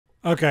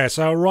Okay,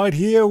 so right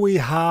here we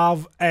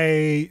have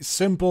a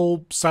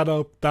simple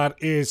setup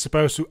that is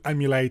supposed to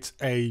emulate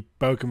a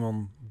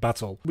Pokemon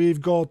battle.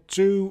 We've got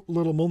two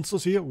little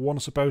monsters here. One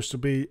is supposed to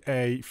be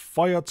a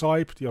fire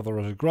type, the other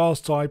is a grass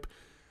type.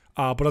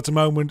 But at the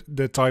moment,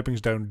 the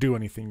typings don't do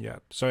anything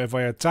yet. So if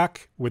I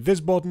attack with this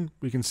button,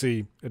 we can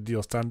see it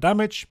deals 10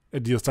 damage.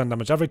 It deals 10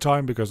 damage every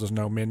time because there's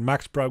no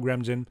min-max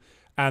programs in.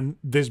 And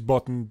this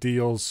button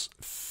deals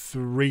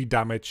 3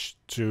 damage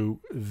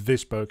to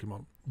this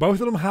Pokemon.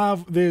 Both of them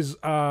have this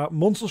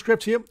monster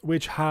script here,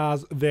 which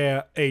has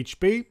their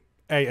HP,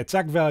 a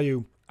attack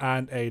value,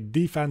 and a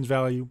defense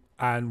value.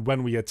 And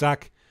when we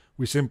attack,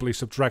 we simply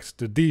subtract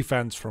the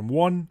defense from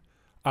one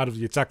out of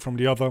the attack from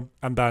the other,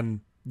 and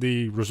then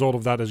the result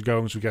of that is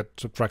going to get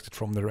subtracted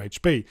from their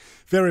HP.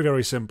 Very,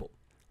 very simple.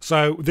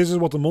 So this is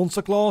what the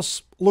monster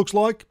class looks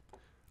like.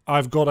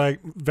 I've got a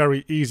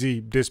very easy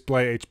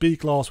display HP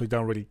class. We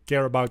don't really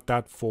care about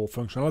that for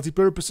functionality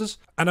purposes.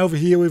 And over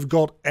here we've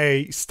got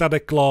a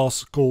static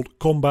class called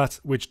Combat,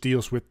 which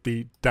deals with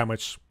the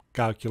damage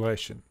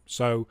calculation.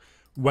 So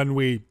when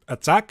we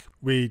attack,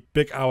 we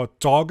pick our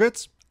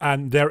target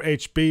and their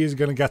HP is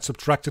going to get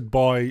subtracted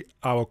by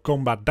our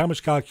combat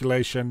damage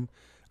calculation.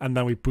 And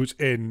then we put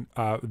in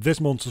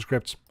this monster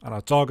script and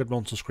our target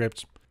monster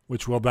script,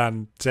 which will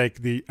then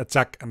take the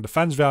attack and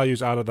defense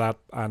values out of that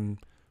and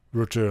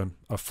return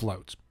a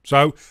float.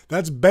 So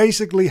that's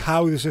basically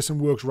how the system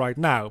works right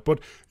now. But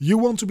you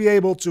want to be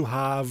able to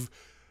have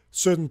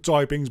certain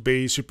typings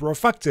be super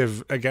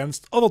effective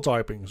against other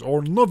typings,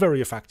 or not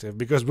very effective,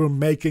 because we're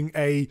making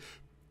a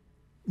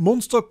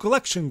monster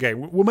collection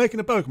game. We're making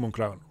a Pokemon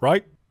clone,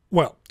 right?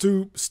 Well,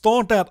 to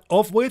start that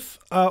off with,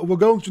 we're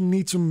going to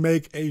need to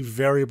make a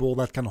variable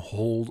that can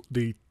hold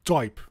the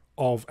type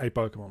of a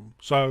Pokemon.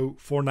 So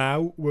for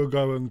now, we're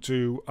going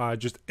to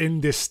just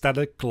in this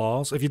static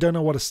class. If you don't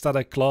know what a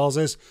static class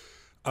is,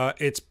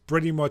 it's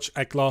pretty much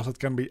a class that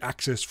can be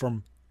accessed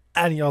from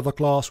any other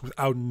class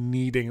without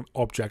needing an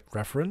object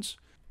reference.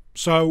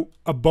 So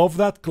above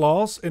that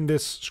class in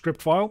this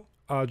script file,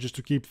 just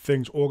to keep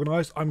things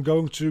organized, I'm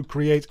going to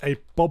create a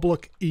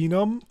public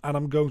enum and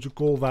I'm going to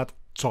call that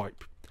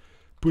type.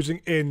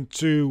 Putting in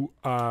two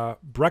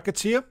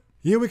brackets here.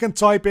 Here we can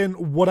type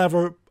in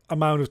whatever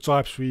amount of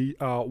types we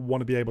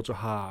want to be able to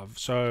have.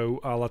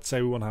 So let's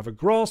say we want to have a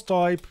grass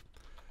type,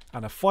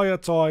 and a fire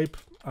type,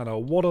 and a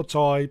water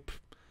type,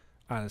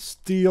 and a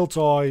steel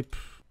type,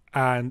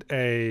 and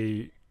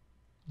a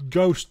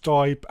ghost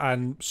type,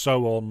 and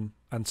so on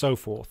and so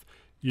forth.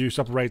 You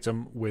separate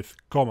them with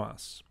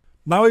commas.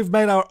 Now we've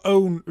made our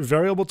own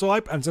variable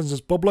type, and since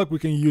it's public, we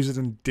can use it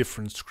in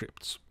different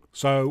scripts.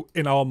 So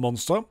in our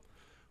monster,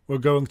 we're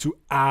going to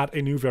add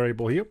a new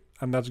variable here,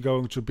 and that's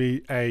going to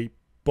be a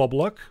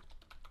public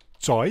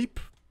type,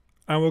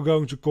 and we're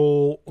going to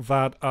call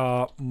that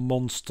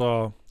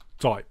monster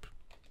type.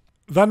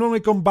 Then when we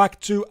come back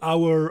to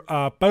our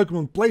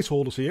Pokemon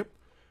placeholders here,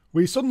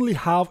 we suddenly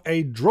have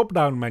a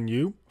drop-down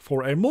menu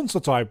for a monster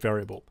type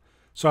variable.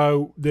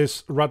 So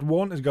this red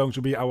one is going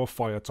to be our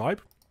fire type,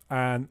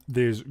 and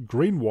this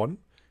green one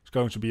is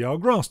going to be our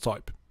grass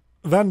type.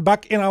 Then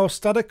back in our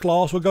static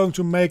class, we're going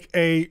to make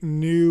a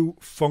new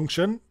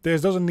function.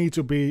 This doesn't need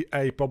to be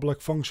a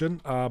public function,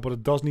 but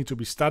it does need to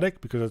be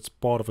static because it's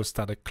part of a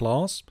static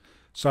class.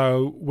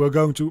 So we're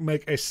going to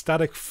make a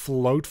static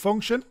float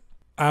function,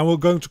 and we're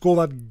going to call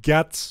that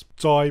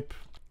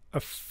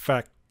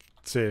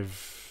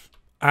getTypeEffective.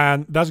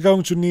 And that's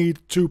going to need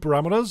two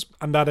parameters,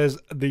 and that is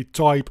the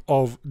type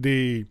of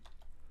the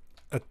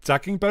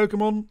attacking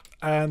Pokemon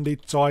and the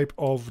type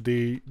of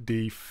the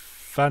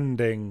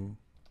defending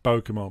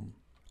Pokemon.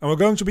 And we're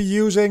going to be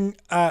using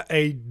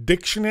a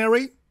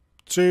dictionary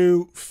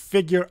to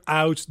figure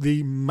out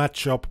the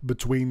matchup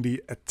between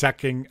the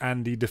attacking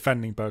and the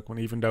defending Pokemon,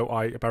 even though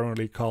I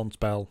apparently can't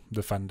spell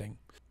defending.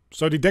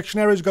 So the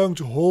dictionary is going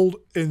to hold,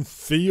 in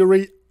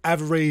theory,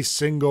 every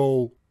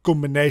single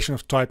combination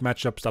of type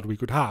matchups that we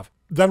could have.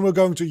 Then we're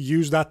going to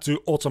use that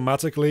to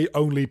automatically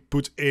only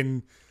put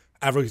in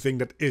everything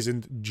that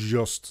isn't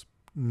just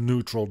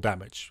neutral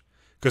damage,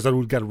 because that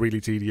would get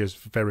really tedious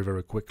very,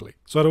 very quickly.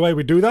 So the way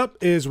we do that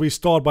is we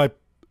start by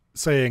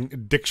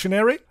saying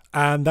dictionary,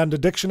 and then the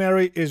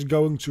dictionary is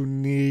going to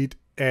need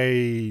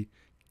a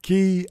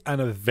key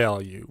and a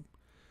value.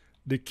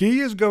 The key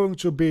is going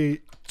to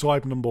be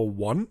type number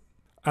 1,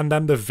 and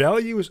then the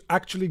value is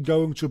actually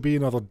going to be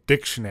another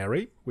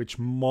dictionary, which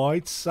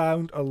might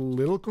sound a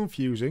little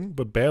confusing,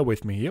 but bear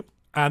with me here.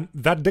 And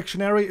that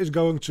dictionary is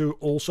going to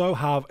also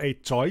have a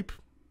type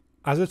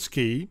as its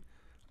key,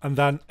 and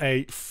then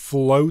a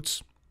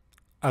float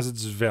as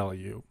its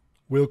value.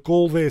 We'll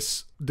call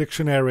this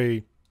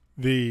dictionary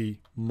the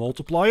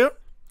multiplier,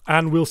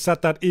 and we'll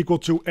set that equal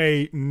to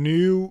a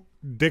new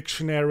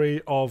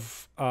dictionary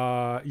of,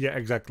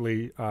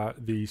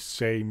 the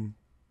same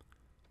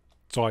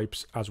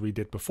types as we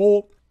did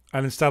before.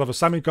 And instead of a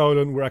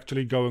semicolon, we're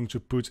actually going to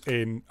put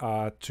in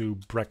 2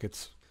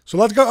 brackets. So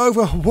let's go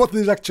over what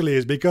this actually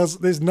is, because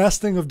this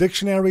nesting of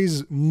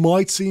dictionaries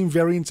might seem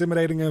very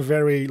intimidating and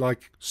very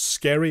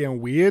scary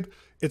and weird.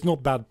 it's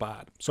not that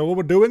bad. So what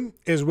we're doing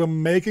is we're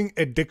making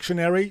a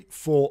dictionary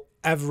for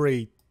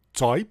every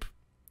type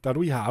that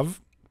we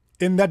have.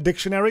 In that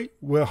dictionary,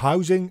 we're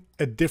housing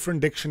a different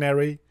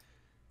dictionary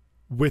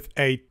with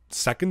a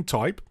second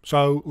type.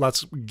 So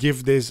let's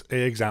give this an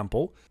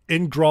example.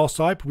 In grass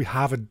type, we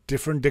have a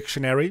different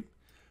dictionary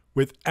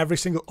with every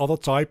single other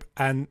type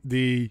and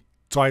the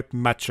type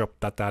matchup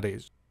that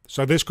is.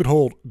 So this could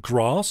hold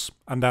grass,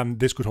 and then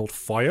this could hold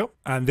fire,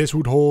 and this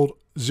would hold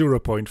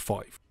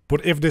 0.5.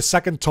 But if the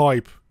second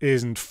type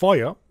isn't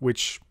fire,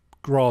 which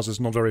grass is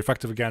not very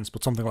effective against,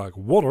 but something like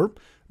water,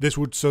 this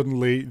would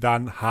certainly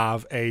then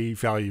have a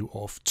value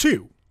of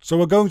 2. So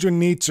we're going to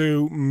need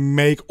to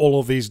make all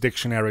of these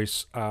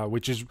dictionaries,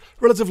 which is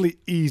relatively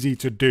easy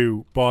to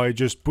do by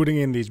just putting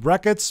in these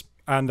brackets,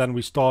 and then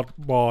we start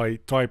by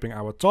typing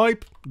our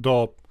type,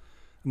 dot,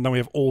 and then we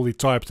have all the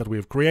types that we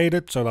have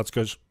created. So let's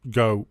just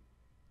go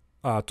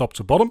top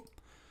to bottom.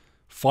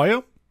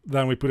 Fire,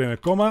 then we put in a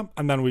comma,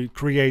 and then we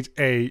create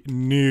a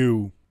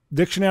new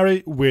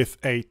dictionary with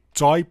a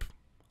type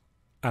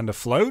and a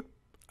float,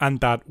 and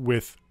that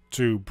with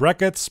 2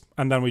 brackets,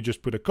 and then we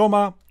just put a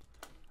comma,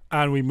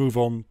 and we move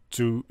on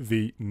to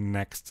the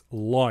next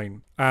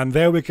line. And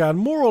there we can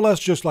more or less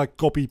just like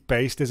copy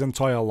paste this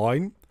entire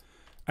line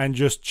and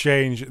just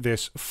change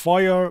this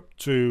fire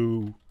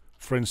to,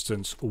 for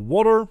instance,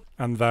 water,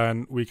 and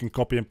then we can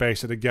copy and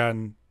paste it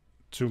again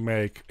to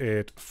make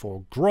it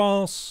for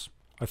grass.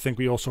 I think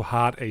we also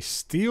had a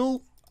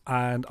steel,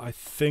 and I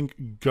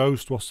think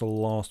ghost was the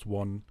last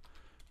one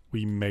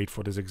we made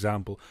for this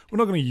example. We're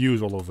not going to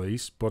use all of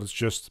these, but it's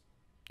just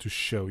to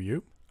show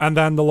you. And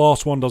then the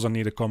last one doesn't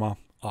need a comma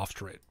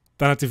after it.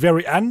 Then at the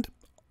very end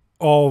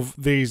of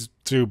these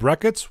 2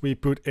 brackets, we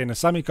put in a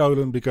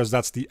semicolon because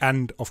that's the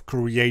end of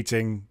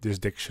creating this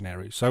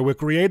dictionary. So we're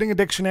creating a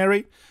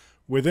dictionary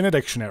within a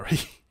dictionary.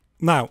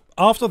 Now,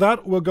 after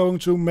that, we're going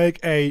to make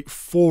a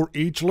for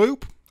each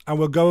loop, and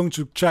we're going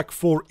to check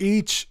for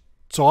each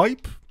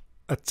type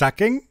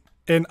attacking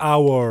in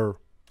our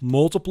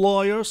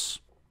multipliers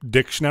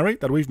dictionary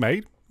that we've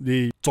made,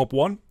 the top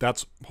one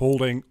that's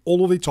holding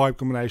all of the type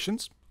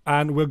combinations,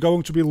 and we're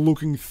going to be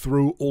looking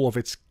through all of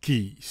its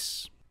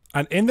keys.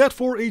 And in that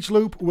for each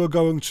loop, we're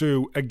going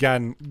to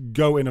again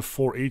go in a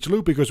for each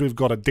loop because we've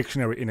got a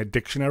dictionary in a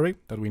dictionary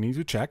that we need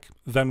to check.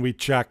 Then we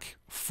check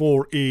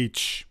for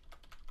each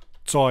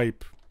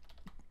type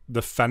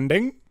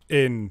defending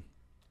in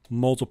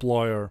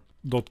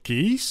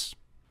multiplier.keys.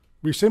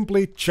 We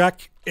simply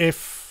check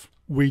if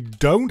we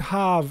don't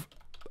have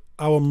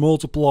our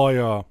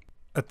multiplier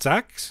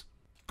attacks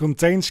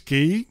contains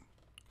key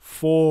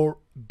for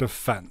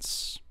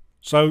defense.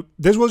 So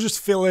this will just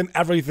fill in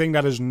everything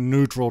that is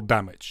neutral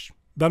damage.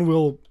 Then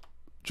we'll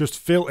just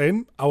fill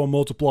in our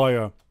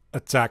multiplier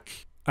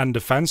attack and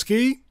defense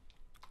key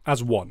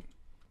as 1.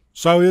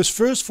 So this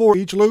first for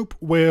each loop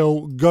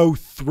will go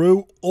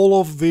through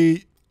all of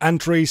the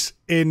entries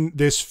in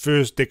this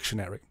first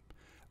dictionary.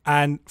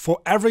 And for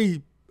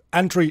every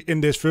entry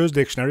in this first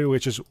dictionary,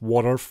 which is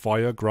water,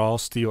 fire,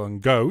 grass, steel,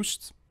 and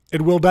ghost,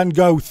 it will then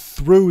go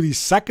through the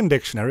second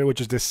dictionary, which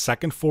is the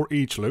second for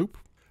each loop,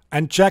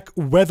 and check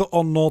whether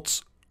or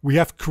not we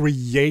have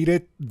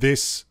created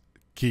this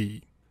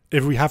key.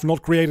 If we have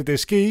not created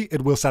this key,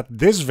 it will set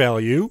this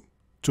value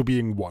to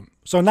being 1.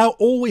 So now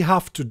all we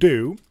have to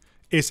do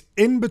is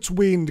in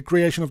between the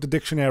creation of the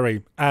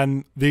dictionary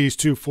and these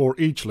 2 for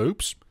each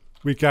loops,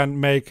 we can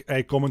make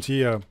a comment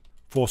here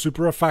for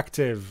super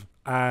effective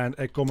and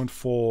a comment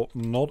for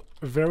not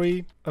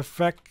very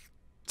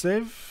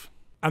effective.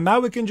 And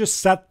now we can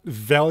just set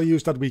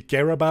values that we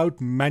care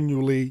about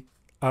manually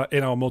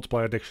in our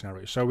multiplier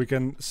dictionary. So we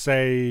can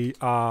say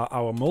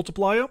our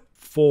multiplier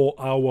for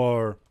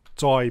our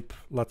type,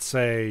 let's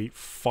say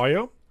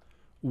fire,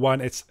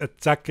 when it's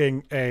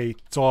attacking a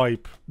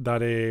type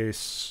that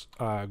is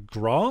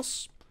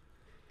grass,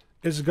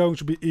 is going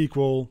to be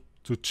equal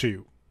to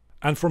 2.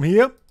 And from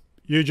here,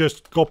 you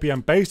just copy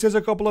and paste this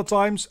a couple of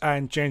times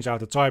and change out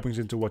the typings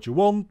into what you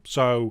want.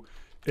 So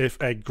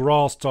if a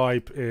grass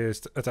type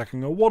is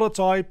attacking a water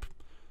type,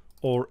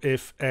 or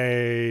if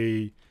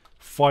a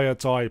fire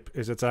type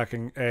is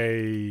attacking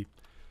a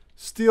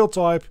steel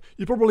type,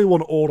 you probably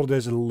want to order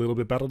this a little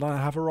bit better than I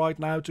have it right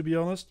now, to be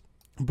honest.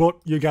 But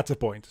you get the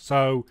point.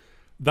 So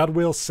that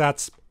will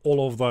set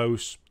all of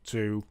those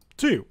to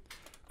 2.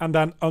 And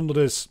then under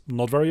this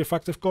not very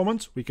effective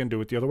comment, we can do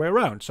it the other way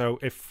around. So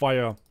if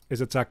fire is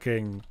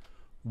attacking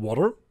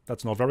water,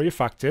 that's not very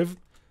effective.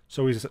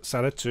 So we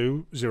set it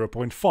to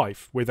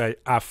 0.5 with a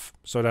F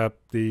so that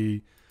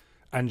the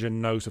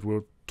engine knows that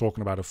we're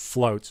talking about a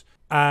float.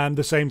 And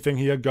the same thing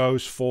here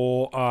goes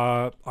for,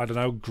 I don't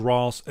know,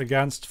 grass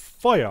against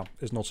fire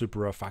is not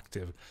super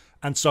effective.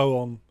 And so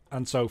on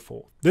and so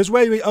forth. This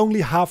way we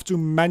only have to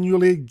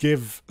manually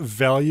give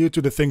value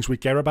to the things we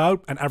care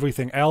about, and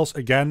everything else,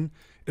 again,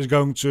 is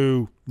going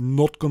to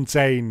not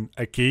contain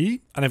a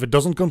key. And if it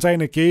doesn't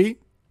contain a key,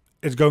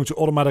 it's going to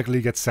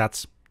automatically get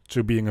set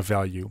to being a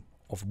value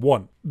of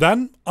 1.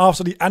 Then,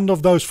 after the end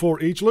of those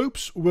for each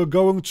loops, we're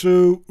going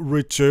to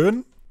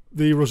return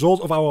the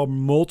result of our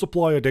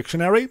multiplier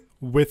dictionary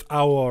with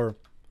our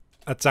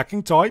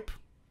attacking type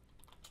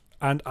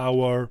and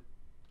our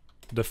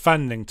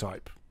defending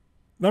type.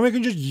 Then we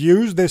can just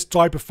use this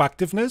type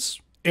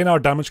effectiveness in our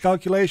damage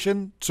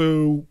calculation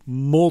to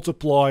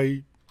multiply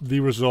the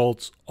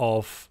results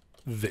of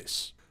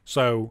this.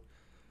 So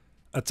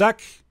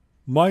attack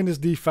minus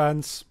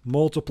defense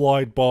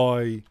multiplied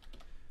by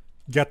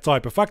get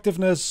type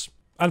effectiveness.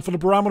 And for the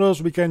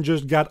parameters, we can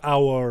just get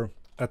our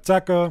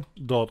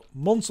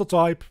attacker.monster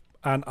type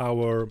and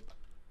our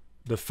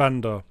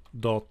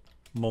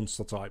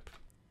defender.monster type.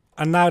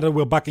 And now that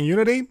we're back in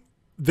Unity,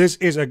 this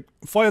is a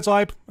fire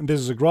type and this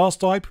is a grass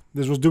type.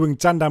 This was doing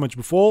 10 damage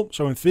before,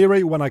 so in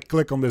theory, when I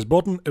click on this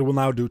button, it will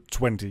now do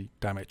 20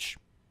 damage.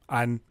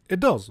 And it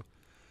does.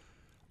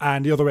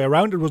 And the other way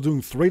around, it was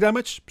doing 3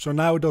 damage, so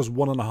now it does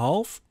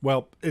 1.5.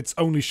 Well, it's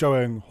only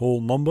showing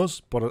whole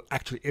numbers, but it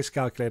actually is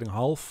calculating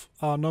half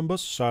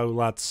numbers. So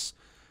let's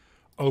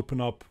open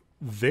up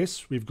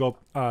this. We've got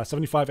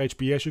 75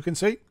 HP, as you can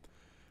see.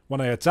 When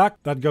I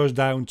attack, that goes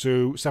down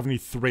to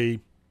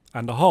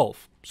 73.5.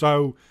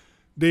 So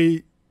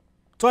the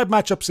type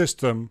matchup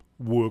system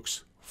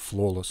works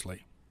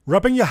flawlessly.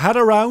 Wrapping your head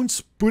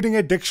around putting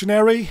a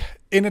dictionary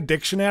in a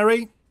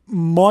dictionary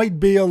might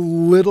be a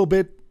little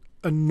bit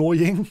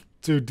annoying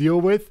to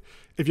deal with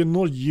if you're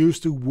not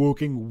used to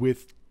working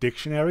with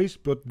dictionaries,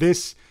 but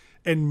this,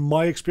 in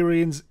my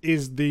experience,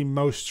 is the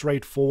most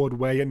straightforward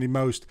way and the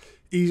most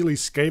easily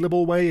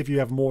scalable way if you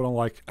have more than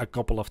like a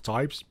couple of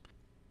types.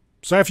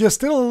 So if you're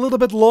still a little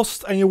bit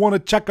lost and you want to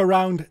check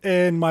around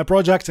in my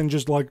project and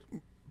just like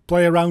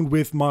play around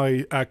with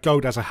my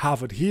code as I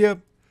have it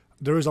here,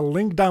 there is a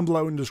link down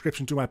below in the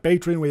description to my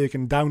Patreon where you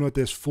can download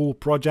this full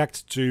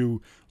project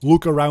to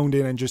look around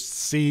in and just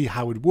see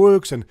how it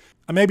works and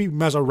maybe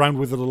mess around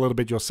with it a little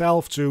bit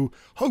yourself to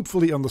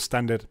hopefully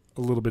understand it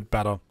a little bit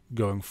better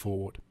going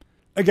forward.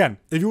 Again,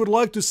 if you would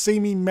like to see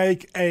me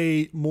make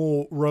a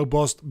more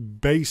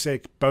robust,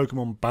 basic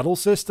Pokemon battle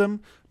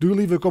system, do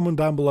leave a comment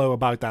down below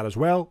about that as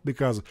well,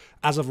 because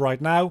as of right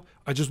now,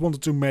 I just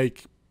wanted to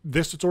make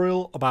this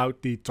tutorial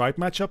about the type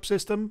matchup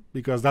system,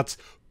 because that's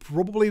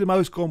probably the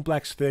most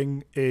complex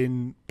thing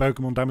in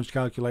Pokemon damage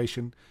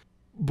calculation.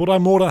 But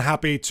I'm more than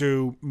happy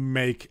to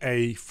make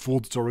a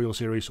full tutorial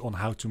series on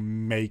how to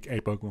make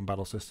a Pokemon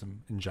battle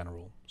system in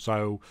general.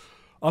 So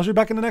I'll see you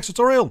back in the next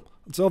tutorial.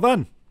 Until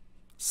then,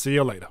 see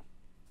you later.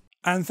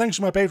 And thanks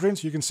to my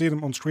patrons, you can see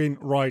them on screen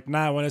right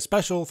now. And a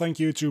special thank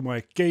you to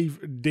my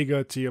Cave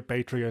Digger tier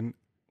Patreon,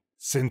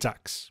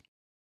 Syntax.